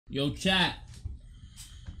Yo, chat.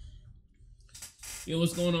 Yo,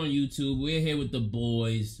 what's going on, YouTube? We're here with the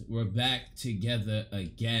boys. We're back together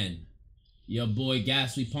again. Your boy,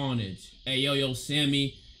 GasLypawnage. Hey, yo,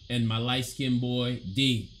 Sammy, and my light-skinned boy,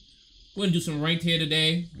 D. We're gonna do some ranked here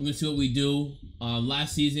today. We're gonna see what we do.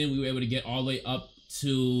 Last season, we were able to get all the way up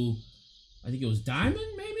to, I think it was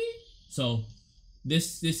Diamond, maybe? So,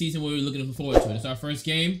 this season, we're looking forward to it. It's our first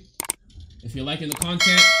game. If you're liking the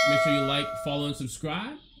content, make sure you like, follow, and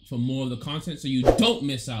subscribe for more of the content so you don't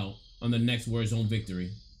miss out on the next Warzone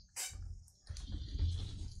victory.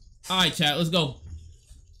 Alright, chat, let's go.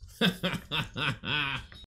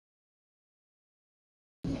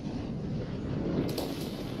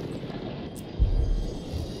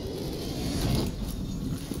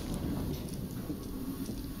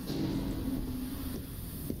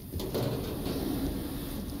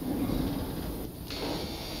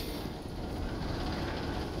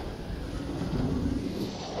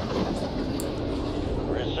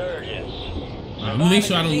 I'm gonna make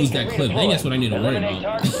sure I don't lose that clip. I think that's what I need to worry about.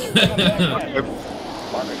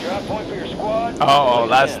 Oh,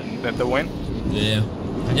 that's the win? Yeah.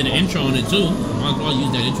 I did an intro on it too. Might as well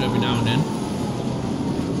use that intro every now and then.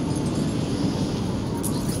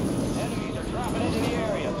 Enemies are dropping into the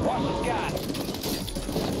area. Watch the sky.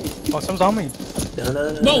 Oh, someone's on me.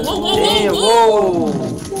 Whoa!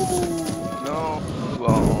 No.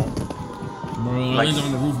 Whoa. Bro, Ellen's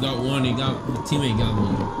on the roof got one. The teammate got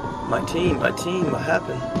one. My team, what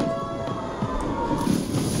happened?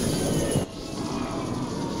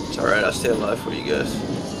 It's alright, I'll stay alive for you guys.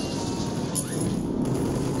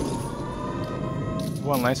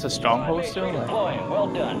 One nice stronghold still? Well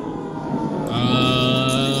done.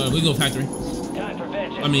 We go factory.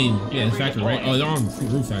 I mean, yeah, it's factory, right? Oh, they're on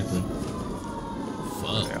roof factory.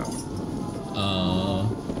 Fuck. Yeah.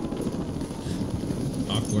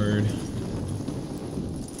 Awkward.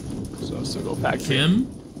 So let's still go factory. Kim?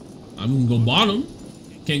 I'm gonna go bottom.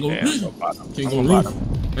 Can't go. Yeah, go bottom. Can't go roof. Bottom.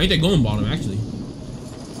 Ain't they going bottom actually?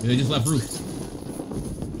 They just left roof.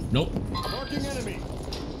 Nope.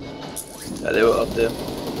 Yeah, they were up there.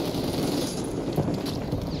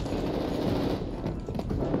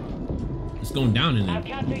 It's going down in there.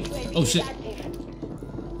 Oh shit.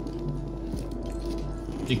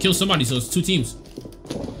 They killed somebody, so it's two teams.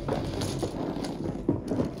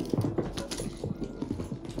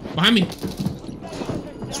 Behind me.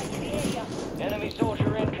 Enemy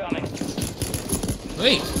soldier incoming.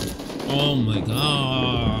 Wait. Oh my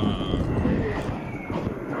god.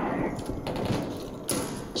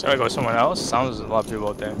 Should I go somewhere else? Sounds like a lot of people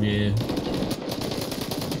out there. Yeah.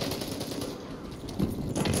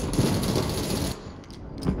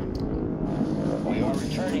 We are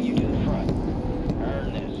returning you to the front.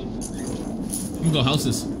 Earn this. You can go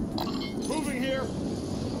houses. Moving here.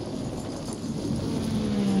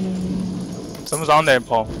 Someone's on there,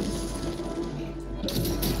 Paul.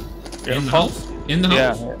 In the house? In the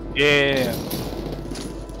house? Yeah.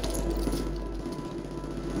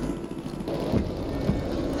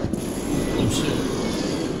 Oh shit.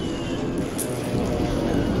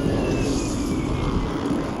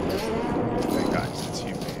 That guy's a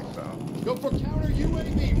teammate, bro. Go for counter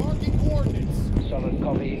UAV, marking coordinates. Solid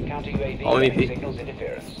copy. Counter UAV. OVP. Signals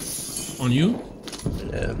interference. On you?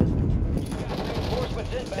 Yeah.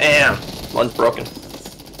 Damn! One's broken.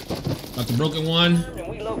 Got the broken one. And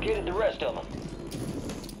we located the rest of them.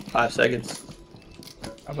 5 seconds.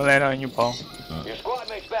 I'm gonna land on you, Paul. Your squad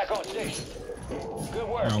mate's back on station. Good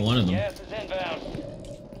work. Got one of them. Gas is inbound.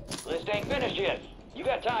 List ain't finished yet. You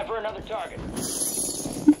got time for another target.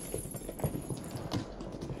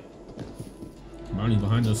 Brownie's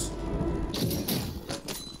behind us.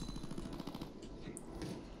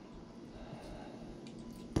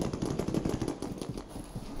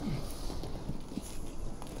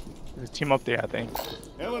 There's a team up there, I think.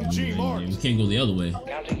 LMG marked. We can't go the other way.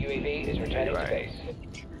 Counter UAV is returning to base.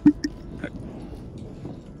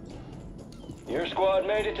 Your squad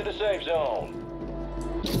made it to the safe zone.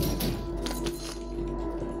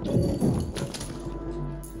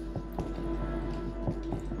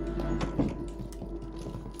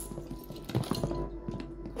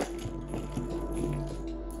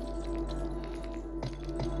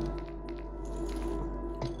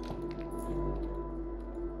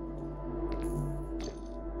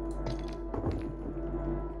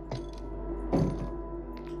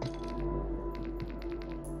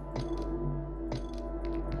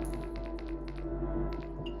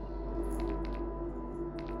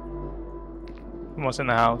 Almost in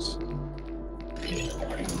the house.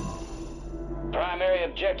 Primary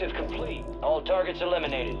objective complete. All targets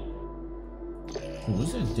eliminated. Oh,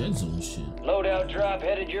 what's that dead zone shit? Loadout drop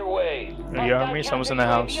headed your way. You hear me? Someone's in the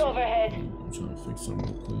house. Overhead. I'm trying to fix something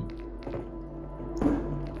real quick.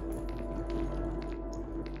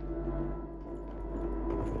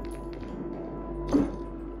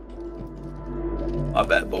 My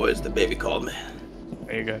bad, boys. The baby called me.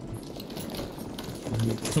 There you go.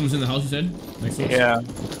 Someone's in the house, you said? Next to us? Yeah.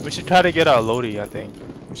 We should try to get our Lodi, I think.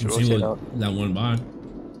 We should See rotate what out. that one by.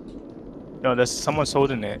 No, there's someone's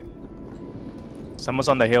holding it. Someone's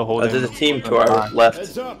on the hill holding There's a it. team to our left.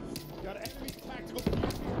 Heads up. Got enemy tactical.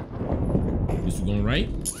 This is going right.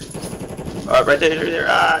 Alright, right there.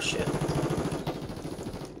 Ah, shit.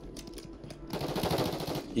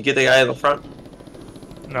 You get the guy in the front?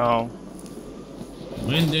 No.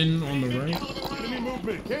 Linden on the right. Enemy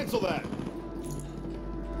movement. Cancel that.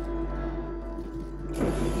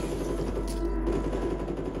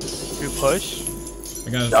 You push? I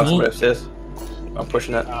got a That's what smoke. it says. I'm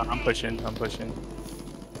pushing that. I'm pushing.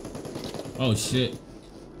 Oh shit.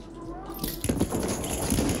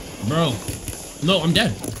 Bro. No, I'm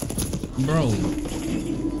dead. Bro.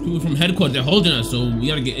 People from headquarters, they're holding us, so we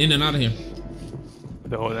gotta get in and out of here.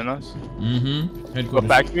 They're holding us. Mm-hmm. Go Headquarters.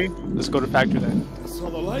 factory? Let's go to factory then. That's all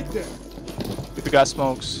the light there. If you got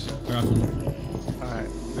smokes. I got some. Alright,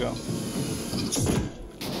 go.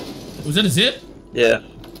 Was that a zip? Yeah.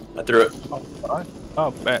 I threw it. Oh, alright.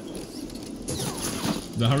 Oh, bet.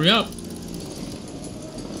 So hurry up.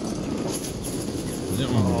 They're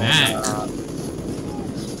on back.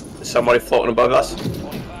 Is somebody floating above us?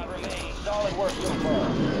 25 remain. Solid work so far.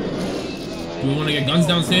 Do we want to get guns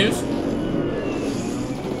downstairs?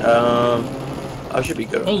 I should be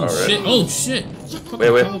good. Oh already. shit! Oh shit!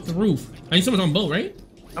 Wait. Fell off the roof. I think someone's on boat, right?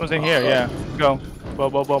 Someone's in here, yeah. Go. Bo.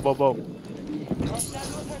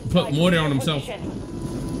 Put mortar on himself.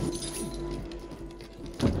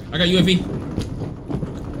 I got UAV.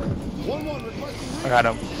 1-1 requesting. I got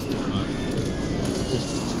him.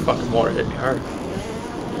 Fucking mortar hit me hard.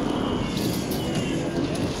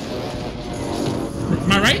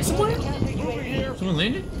 Am I right somewhere? Moving here. Someone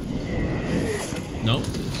landed? No.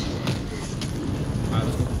 Alright,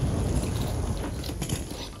 let's go.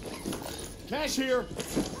 Cash here.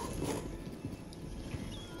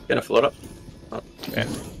 Gonna float up. Oh, Yeah.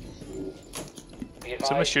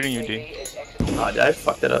 Someone's shooting you, D. did I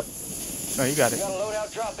fucked it up? No, you got it. Got a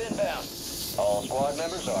loadout drop inbound. All squad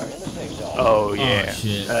members are in the safe zone. Oh, yeah. Oh,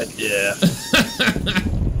 shit. Yeah.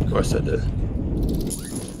 Of course I did.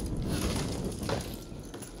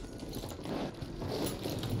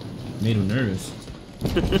 Made him nervous.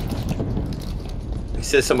 He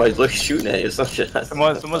said somebody's looking shooting at you or some shit.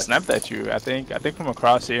 Someone snapped at you, I think from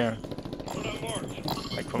across here.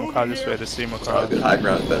 Like from across this way, to see him Oh, across. good high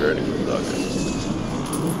ground better anyway. Dog.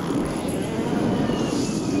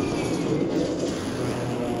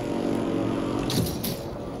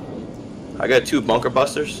 I got 2 bunker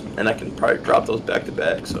busters, and I can probably drop those back to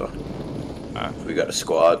back. So we got a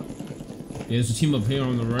squad. Yeah, there's a team up here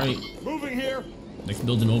on the right. Moving here. Next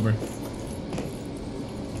building over.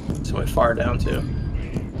 Somebody far down too.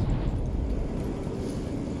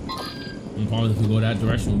 And probably if we go that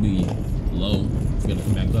direction, we'll be low. We gotta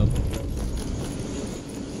come back up.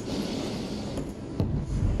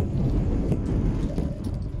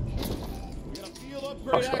 We got a field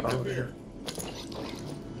upgrade active here.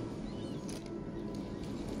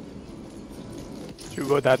 Should we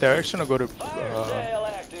go that direction or go to Fire sale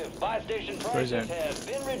active. Buy station prices prison? have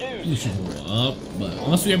been reduced. We should go up, but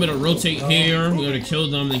unless we're able to rotate here, we gotta kill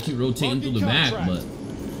them. They keep rotating through the back, but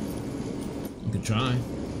we could try.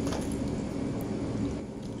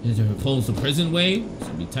 Is there close the prison way? It's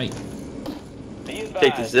gonna be tight. Be advised,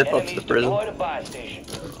 Take the zip up to enemies the prison. deployed a buy station.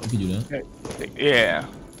 We can do that. Yeah.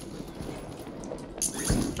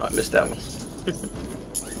 Oh, I missed that one.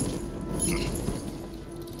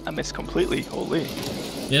 I missed completely. Holy.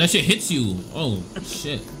 Yeah, that shit hits you. Oh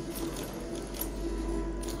shit.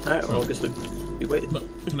 All right, well, I guess we waited. But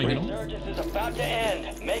can I get on? Resurgence is about to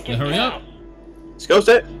end. Make Yeah, it hurry count. up. Let's go,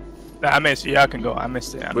 Seth. Nah, I missed. Yeah, I can go. I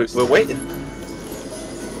missed it. We're waiting.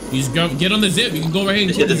 You just go, get on the zip. You can go right here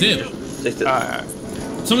and Just click the hit zip. Take the-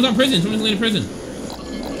 Someone's on prison. Someone's in prison.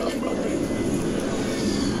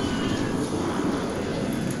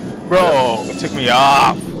 Bro, it took me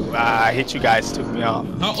off. I hit you guys. Took me off.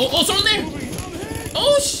 Oh, someone there.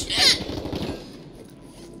 Oh shit.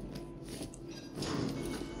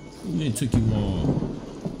 It took you long.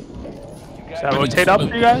 Should I rotate up for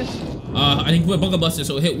you guys? I think we're bunker busted,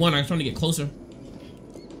 so hit one. I was trying to get closer.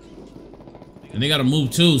 And they gotta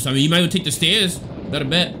move too, so I mean, you might as well take the stairs. Better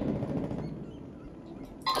bet.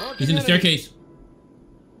 He's in the staircase.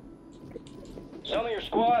 Some of your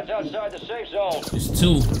squads outside the safe zone. It's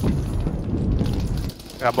 2.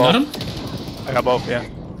 got Got both. him? I got both, yeah.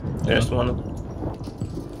 There's one.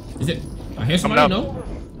 Is it? I hear somebody, no?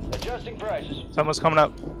 Adjusting prices. Someone's coming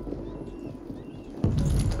up.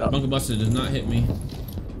 Bunker Buster does not hit me.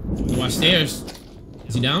 Watch stairs.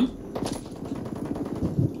 Is he down?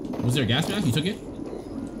 Was there a gas mask? You took it?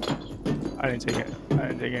 I didn't take it. I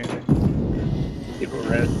didn't take anything. People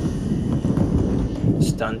red.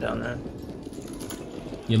 Stunned down there.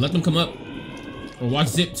 Yeah, let them come up. Or watch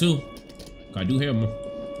zip too. I do hear him.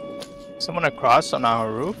 Someone across on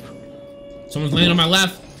our roof. Someone's landing on my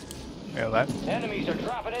left. Yeah, left. Enemies are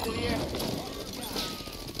dropping into the air.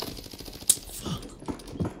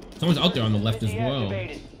 Someone's out there on the left as well.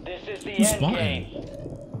 This is the Who's end spotting? game.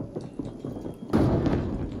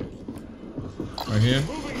 Right here.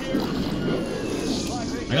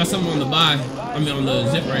 I got something on the buy. I mean on the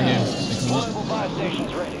zip right here. They come up. Multiple buy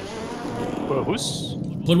stations ready. Well, who's?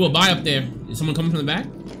 Portable buy up there. Is someone coming from the back?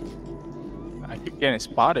 I keep getting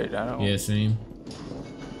spotted. I don't know. Yeah, same.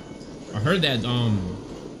 I heard that.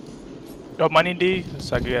 Got money, D,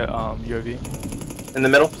 so I can get UAV. In the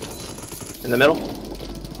middle. In the middle.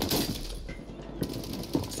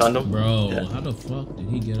 Stunned him. Bro, Yeah. how the fuck did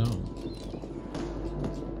he get out?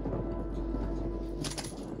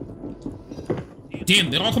 Damn,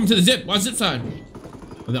 they all come to the zip. Watch zip side.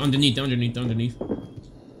 Oh, they're underneath. They're underneath. They're underneath.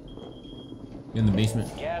 In the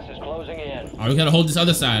basement. Gas is closing in. Oh, we gotta hold this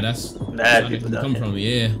other side. That's Mad how people they down come here. from.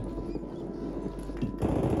 Yeah.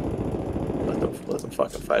 Let them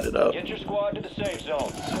fucking fight it out. Get your squad to the safe zone.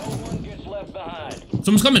 No one gets left behind.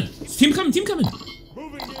 Someone's coming. Team coming. Team coming.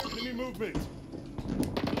 Moving here. Enemy movement.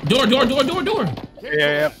 Door. Door. Door. Door. Door.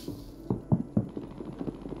 Yeah.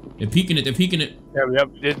 They're peeking it. They're peeking it.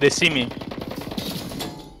 Yep. They see me.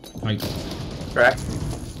 Like, Crack.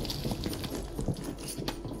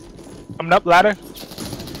 Coming up ladder.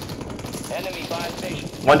 Enemy buy station.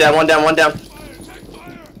 One down, one down, one down.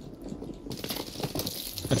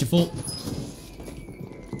 got your full.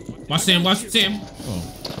 Watch Sam. Watch Sam. Oh,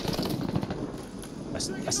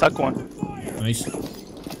 I stuck one. nice.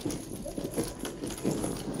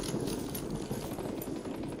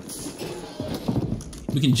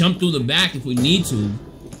 We can jump through the back if we need to.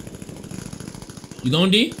 You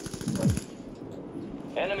going, D?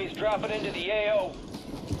 Enemies dropping into the AO.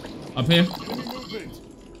 Up here? Enemy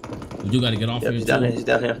movement. We do gotta get off Yep, here he's down too. here, he's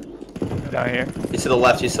down here. Down here. He's to the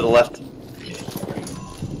left, he's to the left.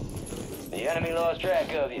 The enemy lost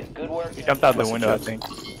track of you. Good work. He jumped out the window, I think.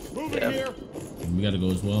 Moving Yeah. here. We gotta go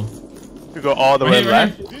as well. We go all the Right way here,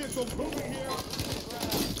 right left. here. Vehicle moving here.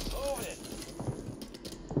 Move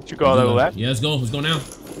it. Should go all the way left. Yeah, let's go. Let's go now.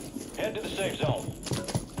 Head to the safe zone.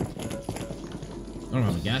 I don't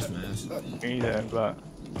have a gas mask. Me either, but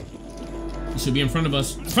He should be in front of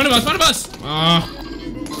us. In front of us! In front of us! Ah.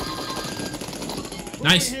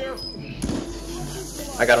 Nice. Here.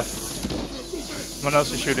 I got him. someone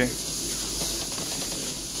else is shooting.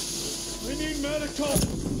 I need medical.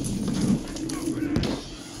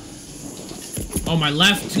 Oh, my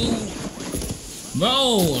left too. Bro!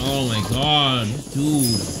 Oh my god. Dude.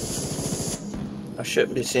 Oh shit,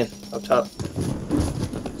 what are you seeing? Up top.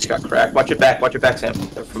 Just got cracked. Watch your back, Sam.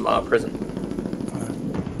 They're from prison.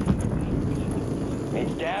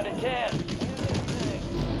 It's down to 10.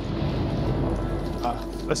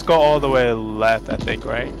 Let's go all the way left, I think,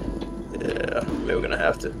 right? Yeah, maybe we're gonna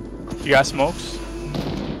have to. You got smokes?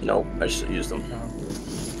 Nope, I just used them.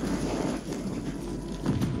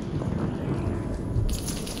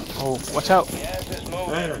 Oh, watch out. Gas is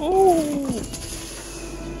moving. Ooh.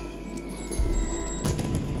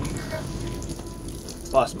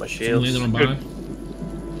 Lost my He landed shields. on by.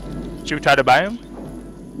 Should we try to buy him?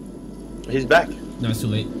 He's back. No, it's too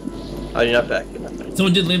late. Oh, you're not back. You're not back.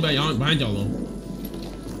 Someone did land behind y'all though.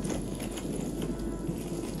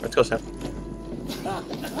 Let's go, Sam.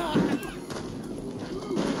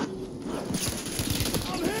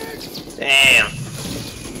 Damn.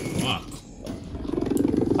 Fuck.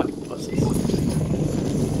 Fucking pussies.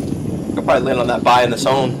 I'll probably land on that buy in the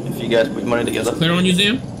zone if you guys put money together. Clear on you,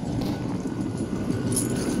 Sam?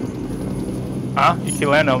 Huh? You can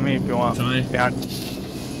land on me if you want. Trying. Behind.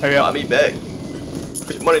 Hurry Buy up. me back.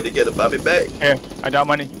 Put your money together. Buy me back. Here, I got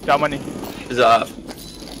money. Got money. There's a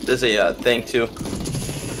thing too.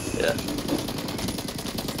 Yeah.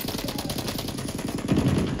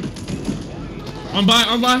 On by,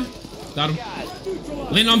 on by. Got him.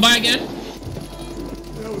 Land on by again.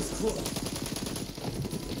 That was close.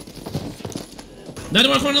 Another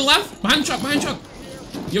one on the left. Behind truck, behind truck.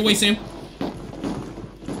 Your way, Sam.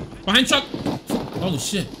 Behind truck. Oh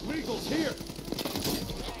shit. Legals here.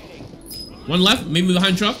 One left, maybe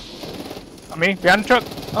behind truck. Me? Behind the truck.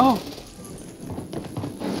 Oh.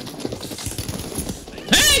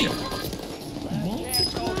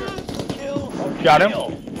 Got him.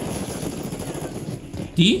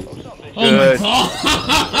 D? Oh Good. my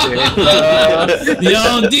god!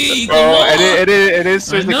 Yo, D, come Bro, on! it did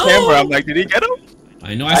switch the know. camera. I'm like, did he get him?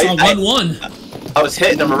 I know I saw 1-1. I was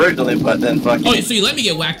hitting him originally, but then fucking. Oh, so you let me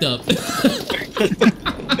get whacked up.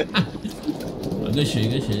 Oh, good shit,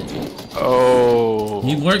 good shit. Oh.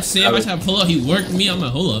 He worked Sam, I tried to pull up, he worked me, I'm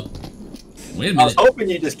like, hold up. Wait a I was minute. hoping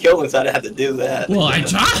you just killed him so I didn't have to do that. Well, I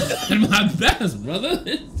tried my best, brother.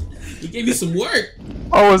 You gave me some work.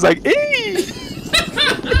 I was like, eee!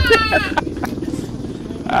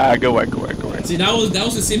 Go work. See, that was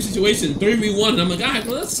the same situation. 3v1, and I'm like, alright,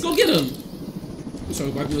 well, let's go get him. So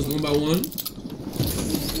if I was 1 by 1.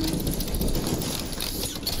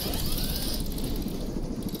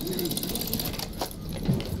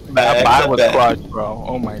 That buy was clutch, bro.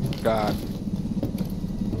 Oh my god.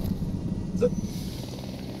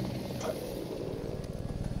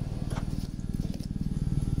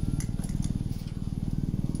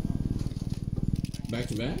 Back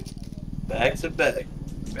to back? Back to back.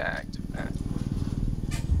 Back to back.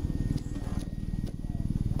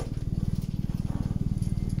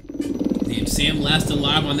 Damn, Sam lasted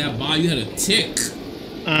alive on that ball. You had a tick.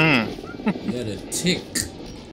 Mm. You had a tick.